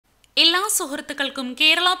എല്ലാ സുഹൃത്തുക്കൾക്കും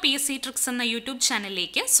Kerala PSC tricks എന്ന യൂട്യൂബ്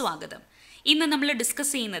ചാനലിലേക്ക് സ്വാഗതം. ഇന്ന് നമ്മൾ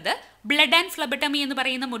ഡിസ്കസ് ചെയ്യുന്നത് ബ്ലഡ് ആൻഡ് ഫ്ലബട്ടമി എന്ന്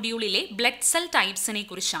പറയുന്ന മൊഡ്യൂളിലെ ബ്ലഡ് സെൽ ടൈപ്സിനെ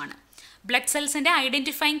കുറിച്ചാണ്. ബ്ലഡ് സെൽസിന്റെ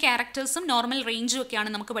ഐഡന്റിഫൈങ് ക്യാരക്ടേഴ്സും നോർമൽ റേഞ്ചും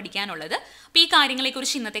ഒക്കെയാണ് നമുക്ക് പഠിക്കാനുള്ളത്. അപ്പോൾ ഈ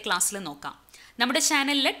കാര്യങ്ങളെക്കുറിച്ച് ഇന്നത്തെ ക്ലാസ്സിൽ നോക്കാം. നമ്മുടെ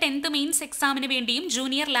ചാനലിൽ 10th മെയിൻസ് എക്സാമിന് വേണ്ടിയും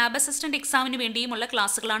ജൂനിയർ ലാബ് അസിസ്റ്റന്റ് എക്സാമിന് വേണ്ടിയുമുള്ള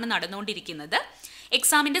ക്ലാസ്സുകളാണ് നടന്നുകൊണ്ടിരിക്കുന്നത്.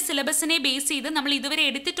 എക്സാമിൻ്റെ സിലബസിനെ ബേസ് ചെയ്ത് നമ്മൾ ഇതുവരെ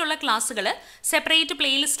എടുത്തിട്ടുള്ള ക്ലാസ്സുകൾ സെപ്പറേറ്റ്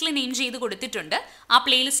പ്ലേലിസ്റ്റിൽ നെയിം ചെയ്ത് കൊടുത്തിട്ടുണ്ട്. ആ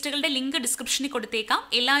പ്ലേലിസ്റ്റുകളുടെ ലിങ്ക് ഡിസ്ക്രിപ്ഷനിൽ കൊടുത്തേക്കാം.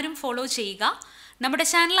 എല്ലാവരും ഫോളോ ചെയ്യുക. നമ്മുടെ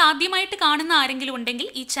ചാനൽ ആദ്യമായിട്ട് കാണുന്ന ആരെങ്കിലും ഉണ്ടെങ്കിൽ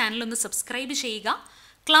ഈ ചാനൽ ഒന്ന് സബ്സ്ക്രൈബ് ചെയ്യുക.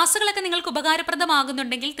 ക്ലാസ്സുകളൊക്കെ നിങ്ങൾക്ക്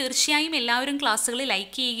ഉപകാരപ്രദമാകുന്നുണ്ടെങ്കിൽ തീർച്ചയായും എല്ലാവരും ക്ലാസ്സുകൾ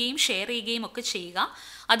ലൈക്ക് ചെയ്യുകയും ഷെയർ ചെയ്യുകയും ഒക്കെ ചെയ്യുക.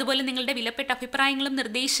 അതുപോലെ നിങ്ങളുടെ വിലപ്പെട്ട അഭിപ്രായങ്ങളും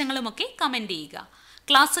നിർദ്ദേശങ്ങളും ഒക്കെ കമൻറ്റ് ചെയ്യുക.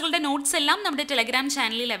 ക്ലാസ്സുകളുടെ നോട്ട്സ് എല്ലാം നമ്മുടെ ടെലഗ്രാം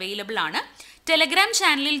ചാനലിൽ അവൈലബിൾ ആണ്. ടെലഗ്രാം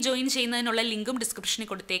ചാനലിൽ ജോയിൻ ചെയ്യുന്നതിനുള്ള ലിങ്കും ഡിസ്ക്രിപ്ഷനിൽ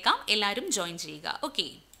കൊടുത്തേക്കാം. എല്ലാവരും ജോയിൻ ചെയ്യുക. ഓക്കെ,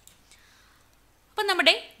 അപ്പം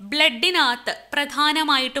നമ്മുടെ ബ്ലഡിനകത്ത്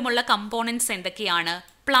പ്രധാനമായിട്ടുമുള്ള കമ്പോണൻസ് എന്തൊക്കെയാണ്?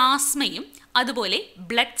 പ്ലാസ്മയും അതുപോലെ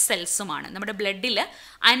ബ്ലഡ് സെൽസുമാണ്. നമ്മുടെ ബ്ലഡിൽ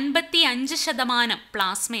 55%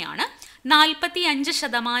 പ്ലാസ്മയാണ്,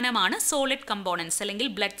 45% സോളിഡ് കമ്പോണൻസ് അല്ലെങ്കിൽ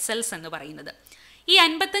ബ്ലഡ് സെൽസ് എന്ന് പറയുന്നത്. ഈ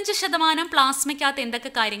 55% പ്ലാസ്മയ്ക്കകത്ത്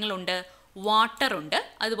എന്തൊക്കെ കാര്യങ്ങളുണ്ട്? വാട്ടർ ഉണ്ട്,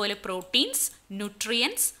 അതുപോലെ proteins,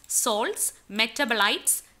 nutrients, salts,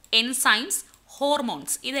 മെറ്റബലൈറ്റ്സ്, enzymes,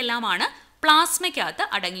 hormones, ഇതെല്ലാമാണ് പ്ലാസ്മയ്ക്കകത്ത്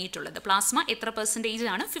അടങ്ങിയിട്ടുള്ളത്. പ്ലാസ്മ എത്ര പെർസെൻറ്റേജ്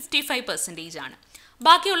ആണ്? 55% ആണ്.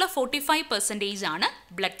 ബാക്കിയുള്ള 45% ആണ്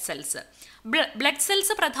ബ്ലഡ് സെൽസ്. ബ്ലഡ്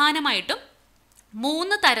സെൽസ് പ്രധാനമായിട്ടും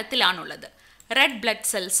 3 തരത്തിലാണുള്ളത്. Red blood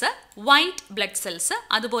cells, white blood cells,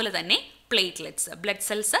 അതുപോലെ തന്നെ പ്ലേറ്റ്ലെറ്റ്സ്. ബ്ലഡ്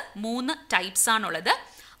സെൽസ് 3 ടൈപ്സ് ആണുള്ളത്.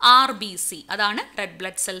 RBC അതാണ് റെഡ്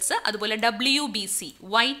ബ്ലഡ് സെൽസ്, അതുപോലെ WBC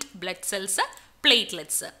white blood cells,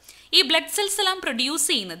 platelets. ഈ ബ്ലഡ് സെൽസ് എല്ലാം പ്രൊഡ്യൂസ്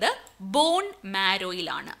ചെയ്യുന്നത് ബോൺ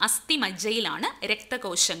മാരോയിലാണ്, അസ്ഥിമജ്ജയിലാണ്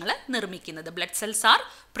രക്തകോശങ്ങൾ നിർമ്മിക്കുന്നത്. Blood cells are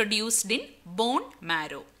produced in bone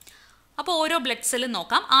marrow. അപ്പോൾ ഓരോ ബ്ലഡ് സെല്ലും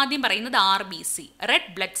നോക്കാം. ആദ്യം പറയുന്നത് RBC റെഡ്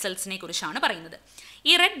ബ്ലഡ് സെൽസിനെ കുറിച്ചാണ് പറയുന്നത്.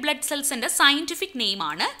 ഈ red blood സെൽസിൻ്റെ scientific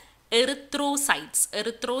നെയിമാണ് erythrocytes.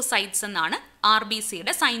 Erythrocytes എന്നാണ്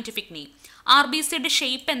RBCയുടെ സയൻറ്റിഫിക് നെയിം. RBCയുടെ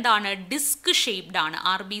ഷേപ്പ് എന്താണ്? ഡിസ്ക് ഷേപ്ഡ് ആണ്.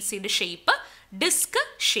 RBCയുടെ ഷേപ്പ് ഡിസ്ക്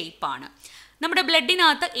ഷേപ്പാണ്. നമ്മുടെ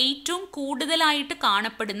ബ്ലഡിനകത്ത് ഏറ്റവും കൂടുതലായിട്ട്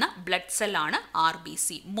കാണപ്പെടുന്ന blood സെല്ലാണ് RBC.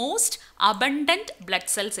 Most abundant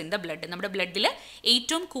blood cells in the blood. നമ്മുടെ ബ്ലഡിൽ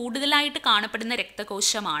ഏറ്റവും കൂടുതലായിട്ട് കാണപ്പെടുന്ന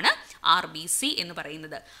രക്തകോശമാണ് RBC എന്ന്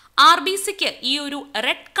പറയുന്നത്. RBCക്ക് ഈ ഒരു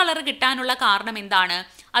റെഡ് കളർ കിട്ടാനുള്ള കാരണം എന്താണ്?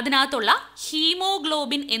 അതിനകത്തുള്ള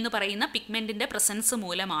ഹീമോഗ്ലോബിൻ എന്ന് പറയുന്ന പിഗ്മെൻറ്റിൻ്റെ പ്രസൻസ്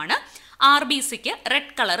മൂലമാണ് RBCക്ക്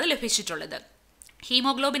റെഡ് കളർ ലഭിച്ചിട്ടുള്ളത്.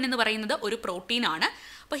 ഹീമോഗ്ലോബിൻ എന്ന് പറയുന്നത് ഒരു പ്രോട്ടീനാണ്.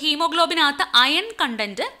 അപ്പോൾ ഹീമോഗ്ലോബിനകത്ത് അയൺ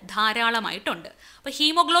കണ്ടന്റ് ധാരാളമായിട്ടുണ്ട്. അപ്പോൾ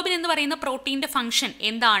ഹീമോഗ്ലോബിൻ എന്ന് പറയുന്ന പ്രോട്ടീൻ്റെ ഫംഗ്ഷൻ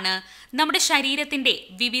എന്താണ്? നമ്മുടെ ശരീരത്തിൻ്റെ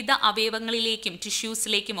വിവിധ അവയവങ്ങളിലേക്കും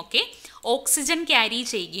ടിഷ്യൂസിലേക്കുമൊക്കെ ഓക്സിജൻ ക്യാരി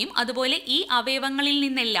ചെയ്യുകയും അതുപോലെ ഈ അവയവങ്ങളിൽ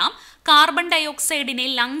നിന്നെല്ലാം കാർബൺ ഡയോക്സൈഡിനെ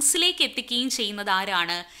ലങ്സിലേക്ക് എത്തിക്കുകയും ചെയ്യുന്നത്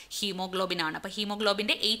ആരാണ്? ഹീമോഗ്ലോബിനാണ്. അപ്പോൾ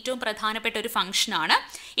ഹീമോഗ്ലോബിൻ്റെ ഏറ്റവും പ്രധാനപ്പെട്ട ഒരു ഫംഗ്ഷനാണ്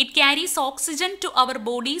it carries oxygen to our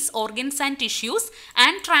bodies, organs and tissues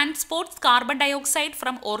and transports carbon dioxide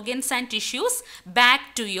from organs and tissues back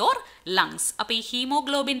to your lungs. അപ്പോൾ ഈ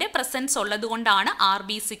ഹീമോഗ്ലോബിൻ്റെ പ്രസൻസ് ഉള്ളത് കൊണ്ടാണ്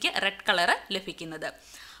RBCക്ക് റെഡ് കളർ ലഭിക്കുന്നത്.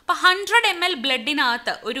 അപ്പോൾ 100 ml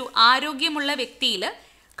ബ്ലഡിനകത്ത് ഒരു ആരോഗ്യമുള്ള വ്യക്തിയിൽ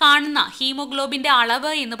കാണുന്ന ഹീമോഗ്ലോബിൻ്റെ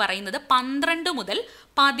അളവ് എന്ന് പറയുന്നത് 12 മുതൽ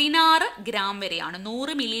 16 ഗ്രാം വരെയാണ്.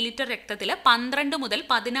 100 ml രക്തത്തിൽ 12 മുതൽ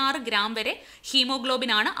 16 ഗ്രാം വരെ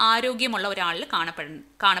ഹീമോഗ്ലോബിനാണ് ആരോഗ്യമുള്ള ഒരാളിൽ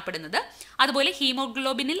കാണപ്പെടുന്നത്. അതുപോലെ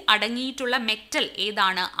ഹീമോഗ്ലോബിനിൽ അടങ്ങിയിട്ടുള്ള മെറ്റൽ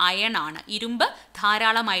ഏതാണ്? അയൺ ആണ്. ഇരുമ്പ്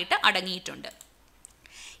ധാരാളമായിട്ട് അടങ്ങിയിട്ടുണ്ട്.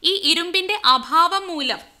 ഈ ഇരുമ്പിൻ്റെ അഭാവം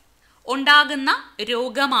മൂലം ഉണ്ടാകുന്ന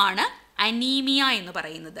രോഗമാണ് അനീമിയ എന്ന്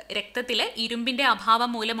പറയുന്നത്. രക്തത്തിൽ ഇരുമ്പിൻ്റെ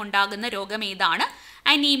അഭാവം മൂലം ഉണ്ടാകുന്ന രോഗം ഏതാണ്?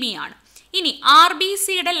 അനീമിയാണ്. ഇനി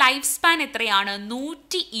RBCയുടെ ലൈഫ് സ്പാൻ എത്രയാണ്?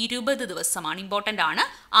 120 ദിവസമാണ്. ഇമ്പോർട്ടൻ്റ് ആണ്.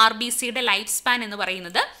 RBCയുടെ ലൈഫ് സ്പാൻ എന്ന്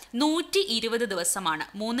പറയുന്നത് 120 ദിവസമാണ്.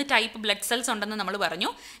 3 ടൈപ്പ് ബ്ലഡ് സെൽസ് ഉണ്ടെന്ന് നമ്മൾ പറഞ്ഞു.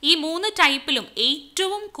 ഈ 3 ടൈപ്പിലും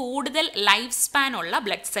ഏറ്റവും കൂടുതൽ ലൈഫ് സ്പാൻ ഉള്ള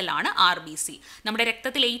ബ്ലഡ് സെല്ലാണ് RBC. നമ്മുടെ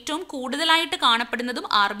രക്തത്തിൽ ഏറ്റവും കൂടുതലായിട്ട് കാണപ്പെടുന്നതും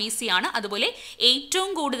RBC ആണ്. അതുപോലെ ഏറ്റവും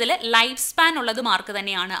കൂടുതൽ ലൈഫ് സ്പാൻ ഉള്ളതും ആർക്ക്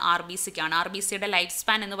തന്നെയാണ്? RBCക്കാണ്. RBCയുടെ ലൈഫ്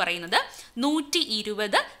സ്പാൻ എന്ന് പറയുന്നത്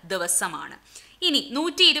 120 ദിവസമാണ്. ഇനി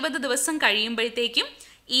 120 ദിവസം കഴിയുമ്പോഴത്തേക്കും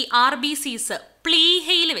ഈ RBCs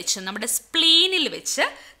പ്ലീഹയിൽ വെച്ച് നമ്മുടെ സ്പ്ലീനിൽ വെച്ച്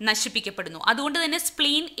നശിപ്പിക്കപ്പെടുന്നു. അതുകൊണ്ട് തന്നെ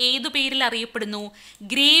സ്പ്ലീൻ ഏതു പേരിൽ അറിയപ്പെടുന്നു?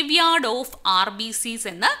 ഗ്രേവ്യാർഡ് ഓഫ് RBCs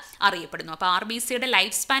എന്ന് അറിയപ്പെടുന്നു. അപ്പോൾ RBCയുടെ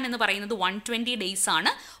ലൈഫ് സ്പാൻ എന്ന് പറയുന്നത് 120 ഡേയ്സ്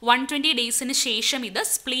ആണ്. 120 ഡേയ്സിന് ശേഷം ഇത്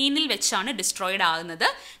സ്പ്ലീനിൽ വെച്ചാണ് ഡിസ്ട്രോയിഡ് ആകുന്നത്.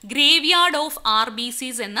 ഗ്രേവ്യാർഡ് ഓഫ്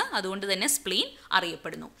RBCs എന്ന് അതുകൊണ്ട് തന്നെ സ്പ്ലീൻ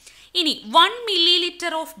അറിയപ്പെടുന്നു. ഇനി 1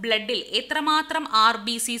 milliliter ഓഫ് ബ്ലഡിൽ എത്രമാത്രം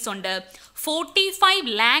RBCs ഉണ്ട്? 45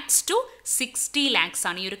 lakhs to 60 lakhs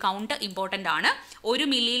ആണ്. ഈ ഒരു കൗണ്ട് ഇമ്പോർട്ടൻ്റ് ആണ്. 1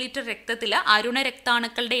 milliliter രക്തത്തിൽ അരുണ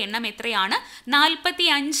രക്താണുക്കളുടെ എണ്ണം എത്രയാണ്?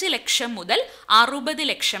 45 ലക്ഷം മുതൽ 60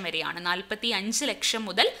 ലക്ഷം വരെയാണ്. 45 ലക്ഷം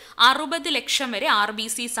മുതൽ 60 ലക്ഷം വരെ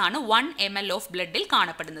RBCs ആണ് 1 ml ഓഫ് ബ്ലഡിൽ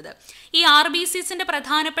കാണപ്പെടുന്നത്. ഈ RBCsന്റെ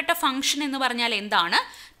പ്രധാനപ്പെട്ട ഫംഗ്ഷൻ എന്ന് പറഞ്ഞാൽ എന്താണ്?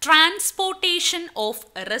 ട്രാൻസ്പോർട്ടേഷൻ ഓഫ്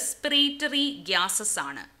റെസ്പിറേറ്ററി ഗ്യാസസ്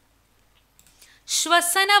ആണ്.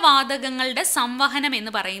 ശ്വസനവാതകങ്ങളുടെ സംവഹനം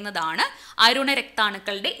എന്ന് പറയുന്നതാണ് അരുണ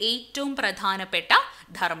രക്താണുക്കളുടെ ഏറ്റവും പ്രധാനപ്പെട്ട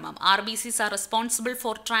ധർമ്മം. RBCs are responsible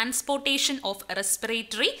for transportation of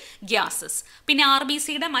respiratory gases. പിന്നെ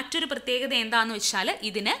RBCയുടെ മറ്റൊരു പ്രത്യേകത എന്താണെന്ന് വെച്ചാൽ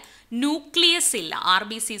ഇതിന് ന്യൂക്ലിയസ് ഇല്ല.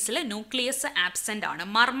 RBCസിൽ ന്യൂക്ലിയസ് ആബ്സെൻ്റ് ആണ്.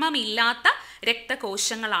 മർമ്മമില്ലാത്ത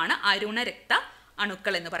രക്തകോശങ്ങളാണ് അരുണ രക്ത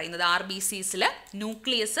അണുക്കൾ എന്ന് പറയുന്നത്. RBCസിൽ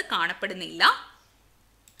ന്യൂക്ലിയസ് കാണപ്പെടുന്നില്ല.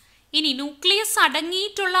 ഇനി ന്യൂക്ലിയസ്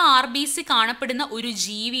അടങ്ങിയിട്ടുള്ള RBC കാണപ്പെടുന്ന ഒരു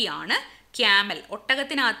ജീവിയാണ് ക്യാമൽ.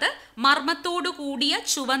 ഒട്ടകത്തിനകത്ത് മർമ്മത്തോടു കൂടിയ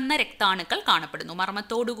ചുവന്ന രക്താണുക്കൾ കാണപ്പെടുന്നു.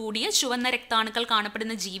 മർമ്മത്തോടു കൂടിയ ചുവന്ന രക്താണുക്കൾ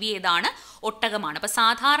കാണപ്പെടുന്ന ജീവി ഏതാണ്? ഒട്ടകമാണ്. അപ്പോൾ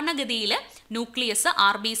സാധാരണഗതിയിൽ ന്യൂക്ലിയസ്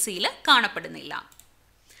RBCയിൽ കാണപ്പെടുന്നില്ല.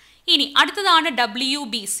 ഇനി അടുത്തതാണ്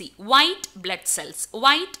WBC, white blood cells.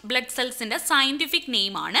 White blood സെൽസിന്റെ scientific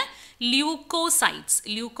name ആണ് ല്യൂക്കോസൈറ്റ്സ്.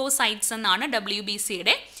 ല്യൂക്കോസൈറ്റ്സ് എന്നാണ്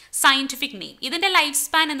WBCയുടെ സയന്റിഫിക് നെയിം. ഇതിന്റെ ലൈഫ്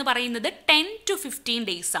സ്പാൻ എന്ന് പറയുന്നത് 10 to 15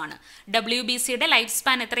 ഡേയ്സ് ആണ്. WBCയുടെ ലൈഫ്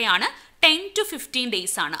സ്പാൻ എത്രയാണ്? 10 to 15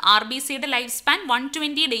 ഡേയ്സ് ആണ്. RBCയുടെ ലൈഫ് സ്പാൻ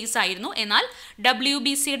 120 ഡേയ്സ് ആയിരുന്നു. എന്നാൽ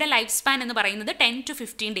WBCയുടെ ലൈഫ് സ്പാൻ എന്ന് പറയുന്നത് 10 to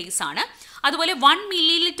 15 ഡേയ്സ് ആണ്. അതുപോലെ 1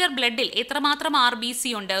 milliliter ബ്ലഡിൽ എത്രമാത്രം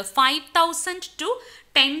RBC ഉണ്ട്? 5000 to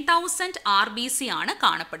 10,000 RBC ആണ്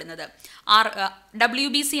കാണപ്പെടുന്നത്.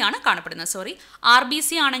 WBC ആണ് കാണപ്പെടുന്നത്. RBC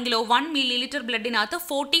ആണെങ്കിലോ 1 milliliter ബ്ലഡിനകത്ത്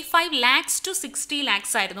 45 lakhs to 60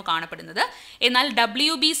 lakhs ആയിരുന്നു കാണപ്പെടുന്നത്. എന്നാൽ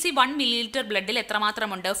WBC 1 milliliter ബ്ലഡിൽ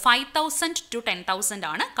എത്രമാത്രമുണ്ട്? 5000 to 10,000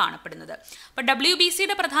 ആണ് കാണപ്പെടുന്നത്. അപ്പോൾ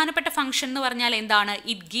WBCയുടെ പ്രധാനപ്പെട്ട ഫംഗ്ഷൻ എന്ന് പറഞ്ഞാൽ എന്താണ്?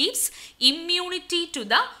 It gives immunity to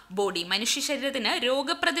the body. മനുഷ്യ ശരീരത്തിന്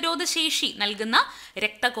രോഗപ്രതിരോധ ശേഷി നൽകുന്ന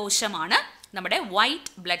രക്തകോശമാണ് നമ്മുടെ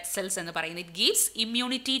വൈറ്റ് ബ്ലഡ് സെൽസ് എന്ന് പറയുന്നത്. It gives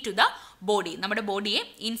immunity to the body. നമ്മുടെ ബോഡിയെ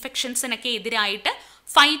ഇൻഫെക്ഷൻസിനൊക്കെ എതിരായിട്ട്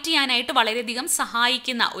ഫൈറ്റ് ചെയ്യാനായിട്ട് വളരെയധികം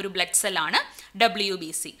സഹായിക്കുന്ന ഒരു ബ്ലഡ് സെല്ലാണ്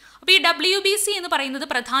WBC. അപ്പോൾ ഈ WBC എന്ന് പറയുന്നത്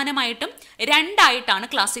പ്രധാനമായിട്ടും രണ്ടായിട്ടാണ്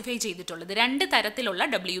ക്ലാസിഫൈ ചെയ്തിട്ടുള്ളത്. രണ്ട് തരത്തിലുള്ള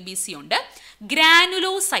WBC ഉണ്ട്.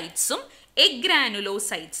 ഗ്രാനുലോസൈറ്റ്സും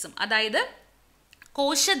എഗ്രാനുലോസൈറ്റ്സും. അതായത്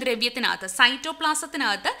കോശദ്രവ്യത്തിനകത്ത്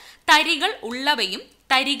സൈറ്റോപ്ലാസത്തിനകത്ത് തരികൾ ഉള്ളവയും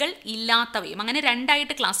തരികൾ ഇല്ലാത്തവയും അങ്ങനെ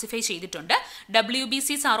രണ്ടായിട്ട് ക്ലാസിഫൈ ചെയ്തിട്ടുണ്ട്.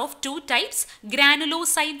 WBCs R of 2 types,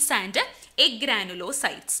 granulocytes and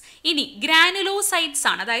agranulocytes. ഇനി ഗ്രാനുലോസൈറ്റ്സ്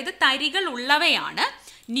ആണ്, അതായത് തരികൾ ഉള്ളവയാണ്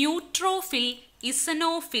ന്യൂട്രോഫിൽ,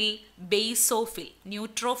 ഇസനോഫിൽ, ബേസോഫിൽ.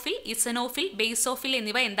 ന്യൂട്രോഫിൽ, ഇസനോഫിൽ, ബേസോഫിൽ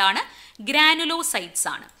എന്നിവ എന്താണ്? ഗ്രാനുലോസൈറ്റ്സ്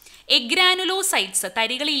ആണ്. എഗ്രാനുലോസൈറ്റ്സ്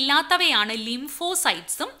തരികൾ ഇല്ലാത്തവയാണ്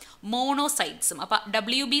ലിംഫോസൈറ്റ്സും മോണോസൈറ്റ്സും. അപ്പോൾ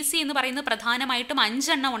WBC എന്ന് പറയുന്നത് പ്രധാനമായിട്ടും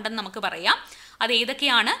 5 എണ്ണം ഉണ്ടെന്ന് നമുക്ക് പറയാം. അത്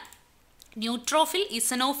ഏതൊക്കെയാണ്? ന്യൂട്രോഫിൽ,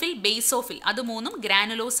 ഇസനോഫിൽ, ബേസോഫിൽ, അത് മൂന്നും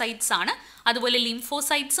ഗ്രാനുലോസൈറ്റ്സ് ആണ്. അതുപോലെ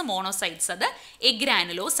ലിംഫോസൈറ്റ്സ്, മോണോസൈറ്റ്സ് അത്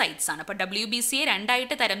എഗ്രാനുലോസൈറ്റ്സ് ആണ്. അപ്പോൾ WBCയെ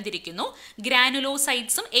രണ്ടായിട്ട് തരംതിരിക്കുന്നു.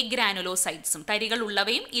 ഗ്രാനുലോസൈറ്റ്സും എഗ്രാനുലോസൈറ്റ്സും, തരികൾ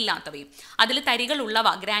ഉള്ളവയും ഇല്ലാത്തവയും. അതിൽ തരികൾ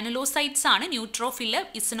ഉള്ളവ ഗ്രാനുലോസൈറ്റ്സ് ആണ്, ന്യൂട്രോഫില്,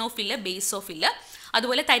 ഇസനോഫില്, ബേസോഫില്.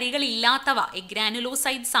 അതുപോലെ തരികൾ ഇല്ലാത്തവ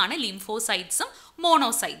എഗ്രാനുലോസൈറ്റ്സ് ആണ്, ലിംഫോസൈറ്റ്സും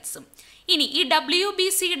മോണോസൈറ്റ്സും. ഇനി ഈ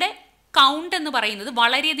WBCയുടെ കൗണ്ട് എന്ന് പറയുന്നത്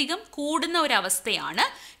വളരെയധികം കൂടുന്ന ഒരവസ്ഥയാണ്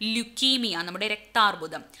ലുക്കീമിയ, നമ്മുടെ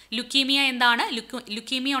രക്താർബുദം. ലുക്കീമിയ എന്താണ്?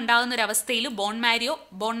 ലുക്കീമിയ ഉണ്ടാകുന്ന ഒരു അവസ്ഥയിൽ ബോൺ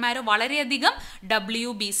മാരോ വളരെയധികം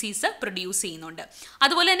WBCs പ്രൊഡ്യൂസ് ചെയ്യുന്നുണ്ട്.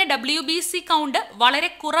 അതുപോലെ തന്നെ WBC കൗണ്ട് വളരെ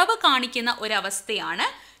കുറവ് കാണിക്കുന്ന ഒരവസ്ഥയാണ്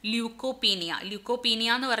ല്യൂക്കോപീനിയ.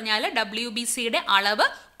 ല്യൂക്കോപീനിയ എന്ന് പറഞ്ഞാൽ WBCയുടെ അളവ്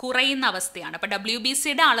കുറയുന്ന അവസ്ഥയാണ്. അപ്പോൾ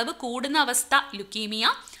WBCയുടെ അളവ് കൂടുന്ന അവസ്ഥ ലുക്കീമിയ,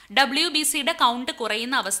 WBCയുടെ കൗണ്ട്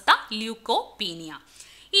കുറയുന്ന അവസ്ഥ ല്യൂക്കോപീനിയ.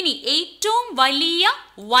 ഇനി ഏറ്റവും വലിയ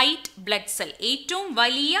വൈറ്റ് ബ്ലഡ് സെൽ, ഏറ്റവും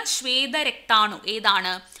വലിയ ശ്വേതരക്താണു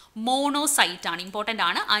ഏതാണ്? മോണോസൈറ്റ് ആണ്. ഇമ്പോർട്ടൻ്റ്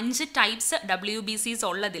ആണ്. 5 ടൈപ്സ് WBCs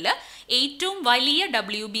ഉള്ളതിൽ ഏറ്റവും വലിയ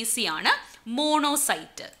WBC ആണ്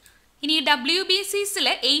മോണോസൈറ്റ്. ഇനി WBCസിൽ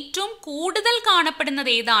ഏറ്റവും കൂടുതൽ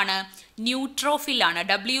കാണപ്പെടുന്നത് ഏതാണ്? ന്യൂട്രോഫിൽ ആണ്.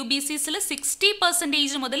 WBCസിൽ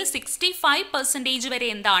 60% മുതൽ 65% വരെ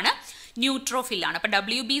എന്താണ്? ന്യൂട്രോഫിൽ ആണ്. അപ്പോൾ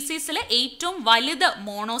WBCസിൽ ഏറ്റവും വലുത്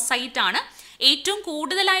മോണോസൈറ്റ് ആണ്. ഏറ്റവും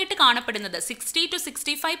കൂടുതലായിട്ട് കാണപ്പെടുന്നത് 60 to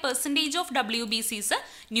 65% ഓഫ് WBCs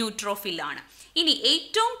ന്യൂട്രോഫിൽ ആണ്. ഇനി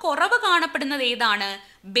ഏറ്റവും കുറവ് കാണപ്പെടുന്നത് ഏതാണ്?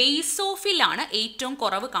 ബേസോഫിൽ ആണ് ഏറ്റവും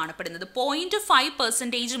കുറവ് കാണപ്പെടുന്നത്.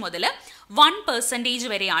 0.5% മുതൽ 1%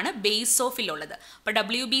 വരെയാണ് ബേസോഫിൽ ഉള്ളത്. അപ്പോൾ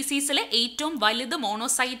WBCസിൽ ഏറ്റവും വലുത്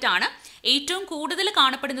മോണോസൈറ്റ് ആണ്. ഏറ്റവും കൂടുതൽ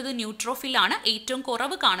കാണപ്പെടുന്നത് ന്യൂട്രോഫിൽ ആണ്. ഏറ്റവും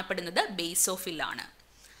കുറവ് കാണപ്പെടുന്നത് ബേസോഫിൽ ആണ്.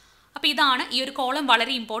 അപ്പോൾ ഇതാണ് ഈ ഒരു കോളം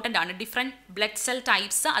വളരെ ഇമ്പോർട്ടൻ്റ് ആണ്. ഡിഫറെൻറ്റ് ബ്ലഡ് സെൽ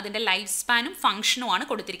ടൈപ്സ്, അതിൻ്റെ ലൈഫ് സ്പാനും ഫംഗ്ഷനുമാണ്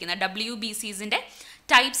കൊടുത്തിരിക്കുന്നത്. WBCസിൻ്റെ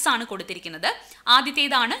ടൈപ്സ് ആണ് കൊടുത്തിരിക്കുന്നത്.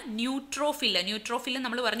 ആദ്യത്തേതാണ് ന്യൂട്രോഫില്. ന്യൂട്രോഫില്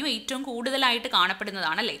നമ്മൾ പറഞ്ഞു ഏറ്റവും കൂടുതലായിട്ട്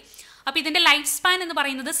കാണപ്പെടുന്നതാണ് അല്ലേ. അപ്പോൾ ഇതിൻ്റെ ലൈഫ് സ്പാൻ എന്ന്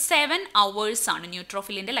പറയുന്നത് 7 hours ആണ്.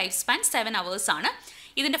 ന്യൂട്രോഫിലിൻ്റെ ലൈഫ് സ്പാൻ 7 hours ആണ്.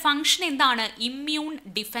 ഇതിൻ്റെ ഫംഗ്ഷൻ എന്താണ്? ഇമ്മ്യൂൺ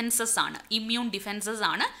ഡിഫെൻസസ് ആണ്. ഇമ്മ്യൂൺ ഡിഫെൻസസ്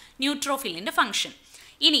ആണ് ന്യൂട്രോഫിലിൻ്റെ ഫംഗ്ഷൻ.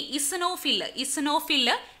 ഇനി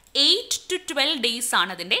ഇസനോഫില് 8 to 12 days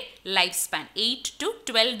ആണ് അതിൻ്റെ ലൈഫ് സ്പാൻ. 8 to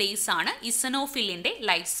 12 days ആണ് ഇസനോഫിലിൻ്റെ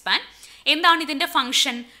ലൈഫ് സ്പാൻ. എന്താണ് ഇതിൻ്റെ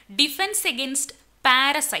ഫംഗ്ഷൻ? Defence against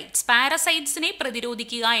parasites. പാരസൈറ്റ്സിനെ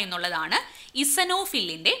പ്രതിരോധിക്കുക എന്നുള്ളതാണ്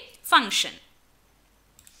ഇസനോഫിലിൻ്റെ ഫംഗ്ഷൻ.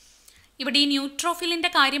 ഇവിടെ ഈ ന്യൂട്രോഫിലിൻ്റെ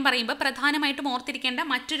കാര്യം പറയുമ്പോൾ പ്രധാനമായിട്ടും ഓർത്തിരിക്കേണ്ട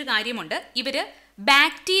മറ്റൊരു കാര്യമുണ്ട്. ഇവർ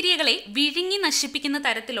ബാക്ടീരിയകളെ വിഴുങ്ങി നശിപ്പിക്കുന്ന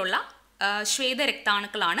തരത്തിലുള്ള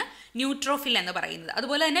ശ്വേതരക്താണുക്കളാണ് ന്യൂട്രോഫിൽ എന്ന് പറയുന്നത്.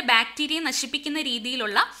 അതുപോലെ തന്നെ ബാക്ടീരിയയെ നശിപ്പിക്കുന്ന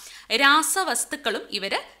രീതിയിലുള്ള രാസവസ്തുക്കളും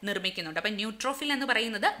ഇവർ നിർമ്മിക്കുന്നുണ്ട്. അപ്പം ന്യൂട്രോഫിൽ എന്ന്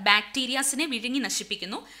പറയുന്നത് ബാക്ടീരിയാസിനെ വിഴുങ്ങി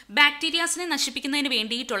നശിപ്പിക്കുന്നു. ബാക്ടീരിയാസിനെ നശിപ്പിക്കുന്നതിന്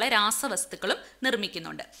വേണ്ടിയിട്ടുള്ള രാസവസ്തുക്കളും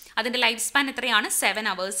നിർമ്മിക്കുന്നുണ്ട്. അതിൻ്റെ ലൈഫ് സ്പാൻ എത്രയാണ്? 7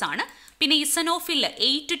 hours ആണ്. പിന്നെ ഇസനോഫിൽ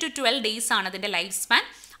 8 to 12 days ആണ് അതിൻ്റെ ലൈഫ് സ്പാൻ.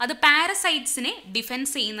 അത് പാരസൈറ്റ്സിനെ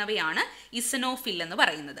ഡിഫെൻസ് ചെയ്യുന്നവയാണ് ഇസനോഫിൽ എന്ന്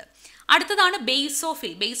പറയുന്നത്. അടുത്തതാണ്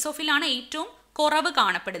ബേസോഫിൽ. ബേസോഫിലാണ് ഏറ്റവും കുറവ്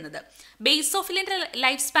കാണപ്പെടുന്നത്. ബേസോഫിലിൻ്റെ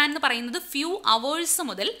ലൈഫ് സ്പാൻ എന്ന് പറയുന്നത് ഫ്യൂ അവേഴ്സ്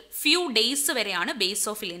മുതൽ ഫ്യൂ ഡേയ്സ് വരെയാണ്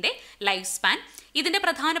ബേസോഫിലിൻ്റെ ലൈഫ് സ്പാൻ. ഇതിൻ്റെ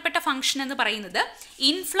പ്രധാനപ്പെട്ട ഫംഗ്ഷൻ എന്ന് പറയുന്നത്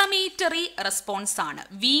ഇൻഫ്ലമേറ്ററി റെസ്പോൺസ് ആണ്.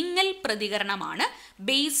 വീങ്ങൽ പ്രതികരണമാണ്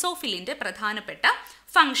ബേസോഫിലിൻ്റെ പ്രധാനപ്പെട്ട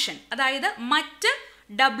ഫംഗ്ഷൻ. അതായത് മറ്റ്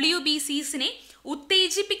WBCസിനെ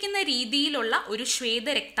ഉത്തേജിപ്പിക്കുന്ന രീതിയിലുള്ള ഒരു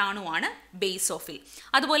ശ്വേതരക്താണുവാണ് ബേസോഫിൽ.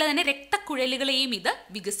 അതുപോലെ തന്നെ രക്തക്കുഴലുകളെയും ഇത്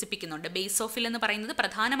വികസിപ്പിക്കുന്നുണ്ട്. ബേസോഫിൽ എന്ന് പറയുന്നത്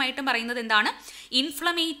പ്രധാനമായിട്ടും പറയുന്നത് എന്താണ്?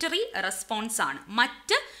 ഇൻഫ്ലമേറ്ററി റെസ്പോൺസ് ആണ്.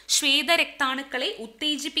 മറ്റ് ശ്വേതരക്താണുക്കളെ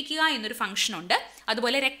ഉത്തേജിപ്പിക്കുക എന്നൊരു ഫംഗ്ഷൻ ഉണ്ട്.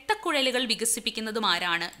 അതുപോലെ രക്തക്കുഴലുകൾ വികസിപ്പിക്കുന്നതും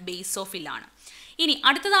ആരാണ്? ബേസോഫിലാണ്. ഇനി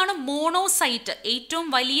അടുത്തതാണ് മോണോസൈറ്റ്. ഏറ്റവും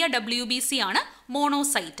വലിയ WBC ആണ്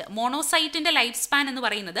മോണോസൈറ്റ്. മോണോസൈറ്റിൻ്റെ ലൈഫ് സ്പാൻ എന്ന്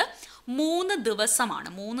പറയുന്നത് 3 ദിവസമാണ്.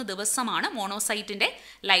 3 ദിവസമാണ് മോണോസൈറ്റിൻ്റെ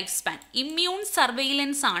ലൈഫ് സ്പാൻ. ഇമ്മ്യൂൺ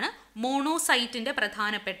സർവെയിലൻസ് ആണ് മോണോസൈറ്റിൻ്റെ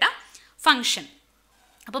പ്രധാനപ്പെട്ട ഫംഗ്ഷൻ.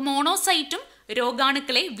 അപ്പോൾ മോണോസൈറ്റും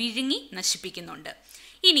രോഗാണുക്കളെ വിഴുങ്ങി നശിപ്പിക്കുന്നുണ്ട്.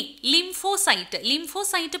 ഇനി ലിംഫോസൈറ്റ്.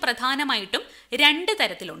 ലിംഫോസൈറ്റ് പ്രധാനമായിട്ടും 2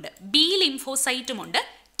 തരത്തിലുണ്ട്. B ലിംഫോസൈറ്റുമുണ്ട്,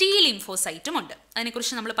 T ലിംഫോസൈറ്റുമുണ്ട്.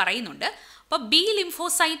 അതിനെക്കുറിച്ച് നമ്മൾ പറയുന്നുണ്ട്. അപ്പോൾ B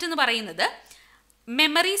ലിംഫോസൈറ്റ് എന്ന് പറയുന്നത്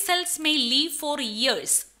memory cells may leave four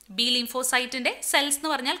years. B ലിംഫോസൈറ്റിൻ്റെ cells എന്ന്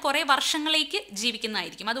പറഞ്ഞാൽ കുറേ വർഷങ്ങളേക്ക്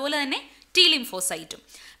ജീവിക്കുന്നതായിരിക്കും. അതുപോലെ തന്നെ ടി ലിംഫോസൈറ്റും.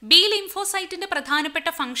 ബി ലിംഫോസൈറ്റിൻ്റെ പ്രധാനപ്പെട്ട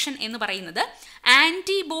ഫംഗ്ഷൻ എന്ന് പറയുന്നത്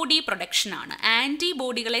ആൻറ്റിബോഡി പ്രൊഡക്ഷൻ ആണ്.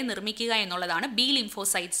 ആൻറ്റിബോഡികളെ നിർമ്മിക്കുക എന്നുള്ളതാണ് ബി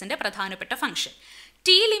ലിംഫോസൈറ്റ്സിൻ്റെ പ്രധാനപ്പെട്ട ഫംഗ്ഷൻ.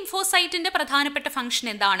 ടി ലിംഫോസൈറ്റിൻ്റെ പ്രധാനപ്പെട്ട ഫംഗ്ഷൻ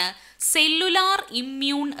എന്താണ്? സെല്ലുലാർ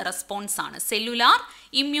ഇമ്മ്യൂൺ റെസ്പോൺസ് ആണ്. സെല്ലുലാർ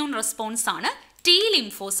ഇമ്മ്യൂൺ റെസ്പോൺസ് ആണ് ടി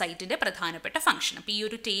ലിംഫോസൈറ്റിൻ്റെ പ്രധാനപ്പെട്ട ഫംഗ്ഷൻ. അപ്പോൾ ഈ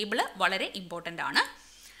ഒരു ടേബിൾ വളരെ ഇമ്പോർട്ടൻ്റ് ആണ്.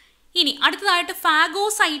 ഇനി അടുത്തതായിട്ട്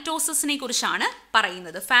ഫാഗോസൈറ്റോസിസിനെ കുറിച്ചാണ്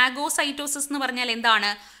പറയുന്നത്. ഫാഗോസൈറ്റോസിസ് എന്ന് പറഞ്ഞാൽ എന്താണ്?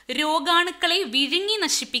 രോഗാണുക്കളെ വിഴുങ്ങി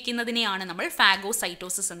നശിപ്പിക്കുന്നതിനെയാണ് നമ്മൾ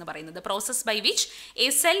ഫാഗോസൈറ്റോസിസ് എന്ന് പറയുന്നത്. Process by which A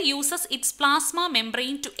cell uses it's plasma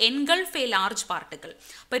membrane to engulf A large particle.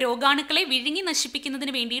 അപ്പോൾ രോഗാണുക്കളെ വിഴുങ്ങി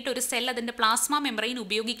നശിപ്പിക്കുന്നതിന് വേണ്ടിയിട്ട് ഒരു സെൽ അതിൻ്റെ പ്ലാസ്മ മെംബ്രെയിൻ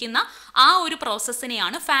ഉപയോഗിക്കുന്ന ആ ഒരു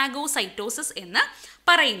പ്രോസസ്സിനെയാണ് ഫാഗോസൈറ്റോസിസ് എന്ന്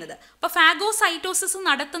പറയുന്നത്. അപ്പോൾ ഫാഗോസൈറ്റോസിസ്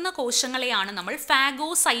നടത്തുന്ന കോശങ്ങളെയാണ് നമ്മൾ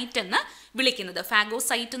ഫാഗോസൈറ്റ് എന്ന് വിളിക്കുന്നത്.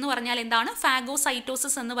 ഫാഗോസൈറ്റ് എന്ന് പറഞ്ഞാൽ എന്താണ്?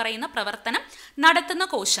 ഫാഗോസൈറ്റോസിസ് എന്ന് പറയുന്ന പ്രവർത്തനം നടത്തുന്ന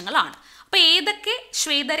കോശങ്ങളാണ്. അപ്പോൾ ഏതൊക്കെ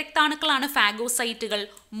ശ്വേതരക്താണുക്കളാണ് ഫാഗോസൈറ്റുകൾ?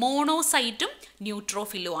 മോണോസൈറ്റും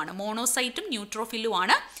ന്യൂട്രോഫിലുമാണ്. മോണോസൈറ്റും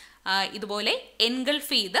ന്യൂട്രോഫിലുമാണ് ഇതുപോലെ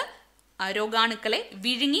എൻഗൾഫ് ചെയ്ത് രോഗാണുക്കളെ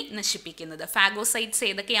വിഴുങ്ങി നശിപ്പിക്കുന്നത്. ഫാഗോസൈറ്റ്സ്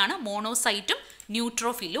ഏതൊക്കെയാണ്? മോണോസൈറ്റും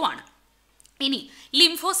ന്യൂട്രോഫിലുമാണ്. ഇനി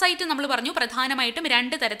ലിംഫോസൈറ്റ് നമ്മൾ പറഞ്ഞു പ്രധാനമായിട്ടും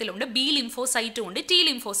 2 തരത്തിലുണ്ട്. ബി ലിംഫോസൈറ്റും ഉണ്ട്, ടി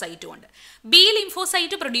ലിംഫോസൈറ്റും ഉണ്ട്. ബി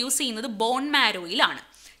ലിംഫോസൈറ്റ് പ്രൊഡ്യൂസ് ചെയ്യുന്നത് ബോൺ മാരോയിലാണ്.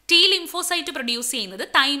 ടി ലിംഫോസൈറ്റ് പ്രൊഡ്യൂസ് ചെയ്യുന്നത്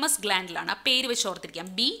തൈമസ് ഗ്ലാൻഡിലാണ്. ആ പേര് വെച്ച് ഓർത്തിരിക്കാം.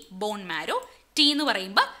 ബി ബോൺ മാരോ, ടി എന്ന്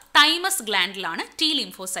പറയുമ്പോൾ തൈമസ് ഗ്ലാൻഡിലാണ് ടി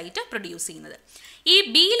ലിംഫോസൈറ്റ് പ്രൊഡ്യൂസ് ചെയ്യുന്നത്. ഈ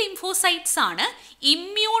ബി ലിംഫോസൈറ്റ്സ് ആണ്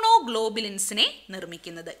ഇമ്മ്യൂണോഗ്ലോബുലിൻസിനെ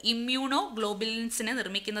നിർമ്മിക്കുന്നത്. ഇമ്മ്യൂണോഗ്ലോബുലിൻസിനെ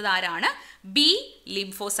നിർമ്മിക്കുന്നത് ആരാണ്? ബി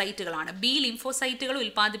ലിംഫോസൈറ്റുകളാണ്. ബി ലിംഫോസൈറ്റുകൾ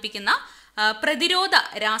ഉൽപ്പാദിപ്പിക്കുന്ന പ്രതിരോധ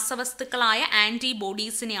രാസവസ്തുക്കളായ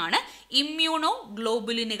ആൻറ്റിബോഡീസിനെയാണ്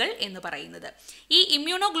ഇമ്മ്യൂണോഗ്ലോബുലിനുകൾ എന്ന് പറയുന്നത്. ഈ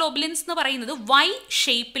ഇമ്മ്യൂണോഗ്ലോബുലിൻസ് എന്ന് പറയുന്നത് വൈ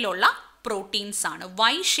ഷേപ്പിലുള്ള പ്രോട്ടീൻസ് ആണ്.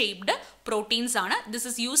 വൈ ഷേപ്ഡ് പ്രോട്ടീൻസ് ആണ്. This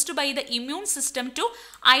is used by the immune system to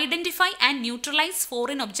identify and neutralise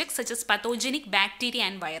foreign objects such as പത്തോജനിക് bacteria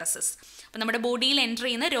and viruses. അപ്പം നമ്മുടെ ബോഡിയിൽ എൻ്റർ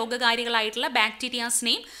ചെയ്യുന്ന രോഗകാരികളായിട്ടുള്ള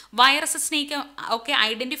ബാക്ടീരിയാസിനെയും വൈറസസിനെയും ഒക്കെ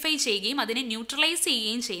ഐഡൻറ്റിഫൈ ചെയ്യുകയും അതിനെ ന്യൂട്രലൈസ്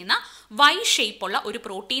ചെയ്യുകയും ചെയ്യുന്ന വൈ ഷേപ്പുള്ള ഒരു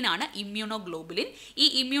പ്രോട്ടീനാണ് ഇമ്മ്യൂണോഗ്ലോബുലിൻ. ഈ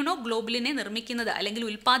ഇമ്മ്യൂണോഗ്ലോബുലിനെ നിർമ്മിക്കുന്നത് അല്ലെങ്കിൽ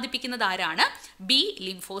ഉൽപ്പാദിപ്പിക്കുന്നത് ആരാണ്? ബി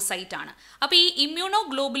ലിംഫോസൈറ്റ് ആണ്. അപ്പോൾ ഈ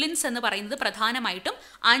ഇമ്മ്യൂണോഗ്ലോബുലിൻസ് എന്ന് പറയുന്നത് പ്രധാനമായിട്ടും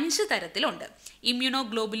 5 തരത്തിലുണ്ട്.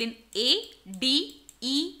 Immunoglobulin A, D,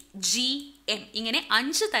 E, G, M, ഇങ്ങനെ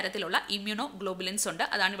 5 തരത്തിലുള്ള ഇമ്മ്യൂണോഗ്ലോബുലിൻസ് ഉണ്ട്.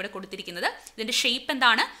 അതാണ് ഇവിടെ കൊടുത്തിരിക്കുന്നത്. ഇതിൻ്റെ ഷേപ്പ്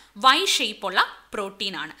എന്താണ്? വൈ ഷേപ്പുള്ള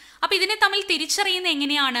പ്രോട്ടീൻ ആണ്. അപ്പോൾ ഇതിനെ തമ്മിൽ തിരിച്ചറിയുന്നത്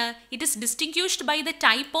എങ്ങനെയാണ്? It is distinguished by the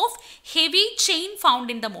type of heavy chain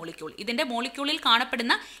found in the molecule. ഇതിൻ്റെ മോളിക്യൂളിൽ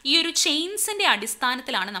കാണപ്പെടുന്ന ഈ ഒരു ചെയിൻസിൻ്റെ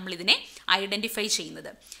അടിസ്ഥാനത്തിലാണ് നമ്മൾ ഇതിനെ ഐഡൻറ്റിഫൈ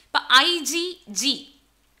ചെയ്യുന്നത്. ഇപ്പം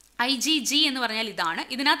IgG എന്ന് പറഞ്ഞാൽ ഇതാണ്.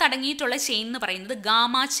 ഇതിനകത്ത് അടങ്ങിയിട്ടുള്ള ചെയിൻ എന്ന് പറയുന്നത്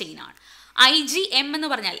ഗാമ ചെയിൻ ആണ്. IgM എന്ന്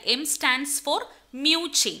പറഞ്ഞാൽ M stands for mu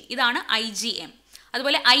chain, ഇതാണ് IgM.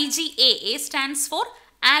 അതുപോലെ IgA, A stands for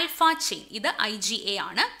alpha chain, ഇത് IgA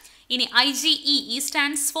ആണ്. ഇനി IgE, E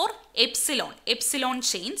stands for epsilon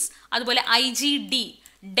chains. അതുപോലെ IgD,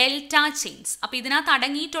 ഡെൽറ്റ ചെയിൻസ്. അപ്പോൾ ഇതിനകത്ത്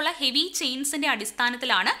അടങ്ങിയിട്ടുള്ള ഹെവി ചെയിൻസിൻ്റെ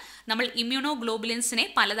അടിസ്ഥാനത്തിലാണ് നമ്മൾ ഇമ്മ്യൂണോഗ്ലോബുലിൻസിനെ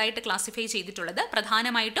പലതായിട്ട് ക്ലാസിഫൈ ചെയ്തിട്ടുള്ളത്.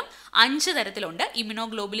 പ്രധാനമായിട്ടും 5 തരത്തിലുണ്ട്.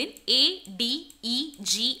 Immunoglobulin A, D, E,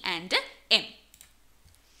 G and M.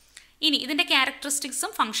 ഇനി ഇതിൻ്റെ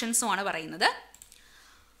ക്യാരക്ടറിസ്റ്റിക്സും ഫങ്ഷൻസും ആണ് പറയുന്നത്.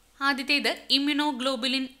 ആദ്യത്തേത്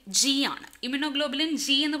ഇമ്മ്യൂണോഗ്ലോബുലിൻ ജി ആണ്. ഇമ്മ്യൂണോഗ്ലോബുലിൻ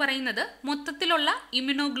ജി എന്ന് പറയുന്നത് മൊത്തത്തിലുള്ള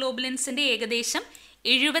ഇമ്മ്യൂണോഗ്ലോബുലിൻസിൻ്റെ ഏകദേശം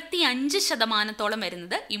 75%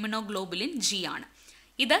 വരുന്നത് ഇമ്മ്യൂണോഗ്ലോബുലിൻ ജി ആണ്.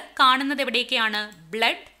 ഇത് കാണുന്നത് എവിടെയൊക്കെയാണ്?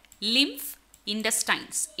 Blood, lymph,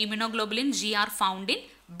 intestines. Immunoglobulin G are found in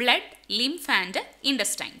blood, lymph and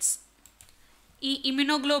intestines. ഈ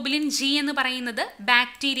ഇമ്മ്യൂണോഗ്ലോബുലിൻ ജി എന്ന് പറയുന്നത്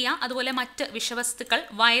ബാക്ടീരിയ, അതുപോലെ മറ്റ് വിഷവസ്തുക്കൾ,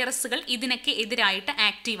 വൈറസുകൾ ഇതിനൊക്കെ എതിരായിട്ട്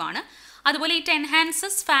ആക്റ്റീവാണ്. അതുപോലെ ഇറ്റ്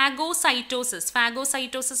എൻഹാൻസസ്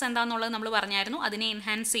ഫാഗോസൈറ്റോസിസ് എന്താണെന്നുള്ളത് നമ്മൾ പറഞ്ഞായിരുന്നു. അതിനെ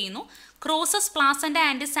എൻഹാൻസ് ചെയ്യുന്നു. Crosses placenta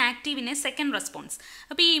Andes ആക്റ്റീവിനെ second response.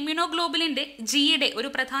 അപ്പോൾ ഈ ഇമ്മ്യൂണോഗ്ലോബുലിൻ്റെ ജിയുടെ ഒരു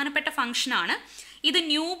പ്രധാനപ്പെട്ട ഫംഗ്ഷനാണ് ഇത്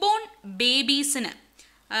ന്യൂബോൺ ബേബീസിന്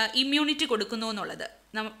ഇമ്മ്യൂണിറ്റി കൊടുക്കുന്നു എന്നുള്ളത്.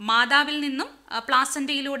 മാതാവിൽ നിന്നും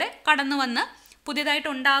പ്ലാസൻ്റയിലൂടെ കടന്നു വന്ന് പുതിയതായിട്ട്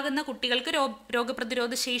ഉണ്ടാകുന്ന കുട്ടികൾക്ക്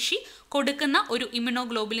രോഗപ്രതിരോധ ശേഷി കൊടുക്കുന്ന ഒരു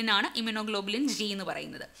ഇമ്മ്യൂണോഗ്ലോബുലിനാണ് ഇമ്മ്യൂണോഗ്ലോബുലിൻ ജി എന്ന്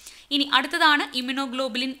പറയുന്നത്. ഇനി അടുത്തതാണ്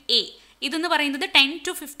ഇമ്മ്യൂണോഗ്ലോബുലിൻ എ. ഇതെന്ന് പറയുന്നത് 10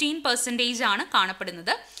 to 15% ആണ്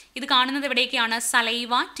കാണപ്പെടുന്നത്. ഇത് കാണുന്നത് എവിടെയൊക്കെയാണ്?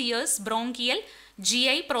 Saliva, tears, bronchial,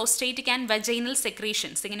 GI, prostatic and vaginal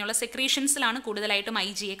secretions, ഇങ്ങനെയുള്ള സെക്രീഷൻസിലാണ് കൂടുതലായിട്ടും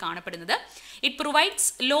IgA കാണപ്പെടുന്നത്. It provides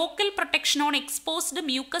local protection on exposed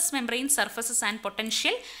mucus membrane surfaces and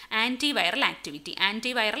potential antiviral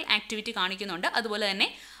activity കാണിക്കുന്നുണ്ട്. അതുപോലെ തന്നെ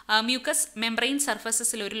മ്യൂക്കസ് മെംബ്രെയിൻ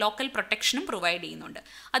സർഫസസിൽ ഒരു ലോക്കൽ പ്രൊട്ടക്ഷനും പ്രൊവൈഡ് ചെയ്യുന്നുണ്ട്.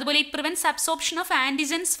 അതുപോലെ it prevents absorption of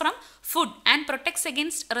antigens from food and protects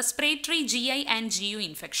against respiratory GI and GU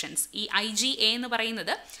infections. ഈ IgA എന്ന്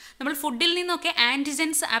പറയുന്നത് നമ്മൾ ഫുഡിൽ നിന്നൊക്കെ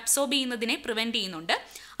ആൻറ്റിജൻസ് അബ്സോർബ് ചെയ്യുന്നതിനെ പ്രിവെൻറ്റ് ചെയ്യുന്നുണ്ട്.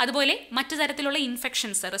 അതുപോലെ മറ്റു തരത്തിലുള്ള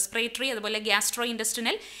ഇൻഫെക്ഷൻസ്, റെസ്പിറേറ്ററി, അതുപോലെ ഗ്യാസ്ട്രോ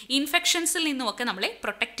ഇൻഡസ്റ്റിനൽ ഇൻഫെക്ഷൻസിൽ നിന്നുമൊക്കെ നമ്മളെ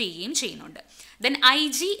പ്രൊട്ടക്റ്റ് ചെയ്യുകയും ചെയ്യുന്നുണ്ട്. ദെൻ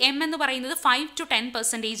IgM എന്ന് പറയുന്നത് 5 to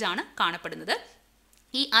 10% ആണ് കാണപ്പെടുന്നത്.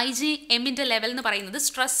 ഈ IgMൻ്റെ ലെവൽ എന്ന് പറയുന്നത്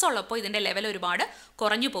സ്ട്രെസ് ഉള്ളപ്പോൾ ഇതിൻ്റെ ലെവൽ ഒരുപാട്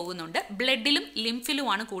കുറഞ്ഞു പോകുന്നുണ്ട്. ബ്ലഡിലും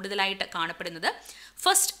ലിംഫിലുമാണ് കൂടുതലായിട്ട് കാണപ്പെടുന്നത്.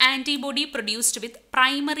 ഫസ്റ്റ് ആൻറ്റിബോഡി പ്രൊഡ്യൂസ്ഡ് വിത്ത്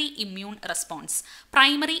പ്രൈമറി ഇമ്മ്യൂൺ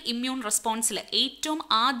റെസ്പോൺസിൽ ഏറ്റവും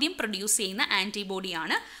ആദ്യം പ്രൊഡ്യൂസ് ചെയ്യുന്ന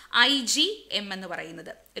ആൻറ്റിബോഡിയാണ് IgM എന്ന്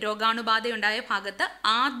പറയുന്നത്. രോഗാണുബാധയുണ്ടായ ഭാഗത്ത്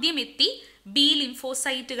ആദ്യം എത്തി ബി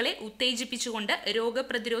ലിംഫോസൈറ്റുകളെ ഉത്തേജിപ്പിച്ചുകൊണ്ട്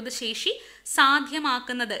രോഗപ്രതിരോധ ശേഷി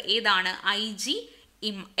സാധ്യമാക്കുന്നത് ഏതാണ്?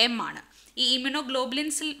 IgM ആണ്. ഈ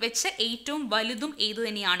ഇമ്മ്യൂണോഗ്ലോബുലിൻസിൽ വെച്ച് ഏറ്റവും വലുതും ഏത്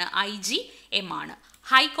തന്നെയാണ്? IgM ആണ്.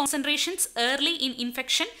 High concentrations early in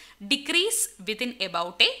infection, decrease within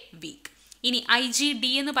about A week. ഇനി IgD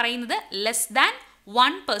എന്ന് പറയുന്നത് ലെസ് ദാൻ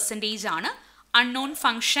 1% ആണ്. Unknown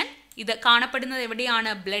function. ഇത് കാണപ്പെടുന്നത്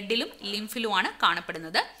എവിടെയാണ്? ബ്ലഡിലും ലിംഫിലുമാണ്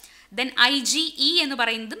കാണപ്പെടുന്നത്. ദെൻ IgE എന്ന്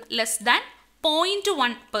പറയുന്നതും ലെസ് ദാൻ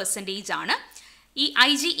 0.1% ആണ്. ഈ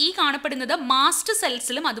IgE കാണപ്പെടുന്നത് മാസ്റ്റ്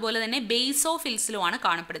സെൽസിലും അതുപോലെ തന്നെ ബേസോഫിൽസിലുമാണ്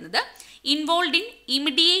കാണപ്പെടുന്നത്. Involve in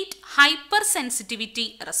ഇമിഡിയേറ്റ് hyper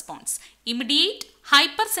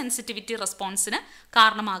sensitivity റെസ്പോൺസിന്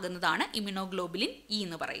കാരണമാകുന്നതാണ് immunoglobulin E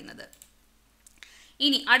എന്ന് പറയുന്നത്.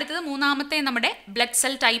 ഇനി അടുത്തത് മൂന്നാമത്തെ നമ്മുടെ ബ്ലഡ്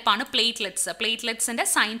സെൽ ടൈപ്പാണ് പ്ലേറ്റ്ലെറ്റ്സ്. പ്ലേറ്റ്ലെറ്റ്സിൻ്റെ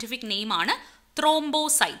സയൻറ്റിഫിക് നെയിം ആണ്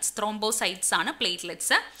ത്രോംബോസൈറ്റ്സ് ആണ്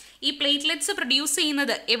പ്ലേറ്റ്ലെറ്റ്സ്. ഈ പ്ലേറ്റ്ലെറ്റ്സ് പ്രൊഡ്യൂസ്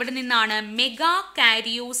ചെയ്യുന്നത് എവിടെ നിന്നാണ്? മെഗാ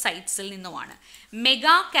കാരിയോസൈറ്റ്സിൽ നിന്നുമാണ്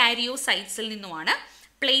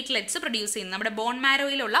പ്ലേറ്റ്ലെറ്റ്സ് പ്രൊഡ്യൂസ് ചെയ്യുന്നത്. നമ്മുടെ ബോൺ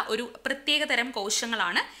മാരോയിലുള്ള ഒരു പ്രത്യേക തരം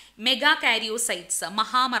കോശങ്ങളാണ് മെഗാ കാരിയോസൈറ്റ്സ്,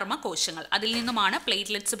 മഹാമർമ്മ കോശങ്ങൾ. അതിൽ നിന്നുമാണ്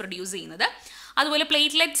പ്ലേറ്റ്ലെറ്റ്സ് പ്രൊഡ്യൂസ് ചെയ്യുന്നത്. അതുപോലെ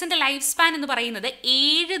പ്ലേറ്റ്ലെറ്റ്സിൻ്റെ ലൈഫ് സ്പാൻ എന്ന് പറയുന്നത്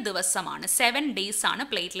 7 ദിവസമാണ്. 7 days ആണ്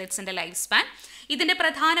പ്ലേറ്റ്ലെറ്റ്സിൻ്റെ ലൈഫ് സ്പാൻ. ഇതിൻ്റെ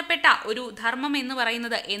പ്രധാനപ്പെട്ട ഒരു ധർമ്മം എന്ന്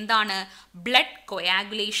പറയുന്നത് എന്താണ്? ബ്ലഡ്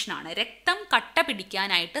കൊയാഗുലേഷൻ ആണ്. രക്തം കട്ട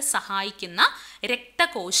പിടിക്കാനായിട്ട് സഹായിക്കുന്ന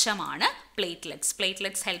രക്തകോശമാണ് platelets.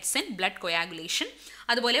 Platelets helps in blood coagulation.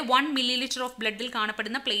 അതുപോലെ 1 ml ഓഫ് ബ്ലഡിൽ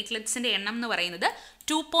കാണപ്പെടുന്ന പ്ലേറ്റ്ലെറ്റ്സിൻ്റെ എണ്ണം എന്ന് പറയുന്നത്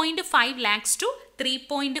 2.5 lakhs to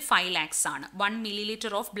 3.5 lakhs ആണ്. 1 ml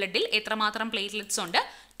ഓഫ് ബ്ലഡിൽ എത്രമാത്രം പ്ലേറ്റ്ലെറ്റ്സ് ഉണ്ട്?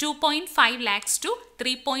 2.5 lakhs to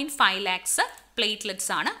 3.5 lakhs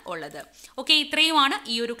പ്ലേറ്റ്ലെറ്റ്സ് ആണ് ഉള്ളത്. ഓക്കെ, ഇത്രയുമാണ്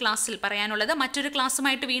ഈ ഒരു ക്ലാസ്സിൽ പറയാനുള്ളത്. മറ്റൊരു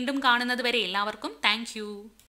ക്ലാസ്സുമായിട്ട് വീണ്ടും കാണുന്നത് വരെ എല്ലാവർക്കും താങ്ക് യു.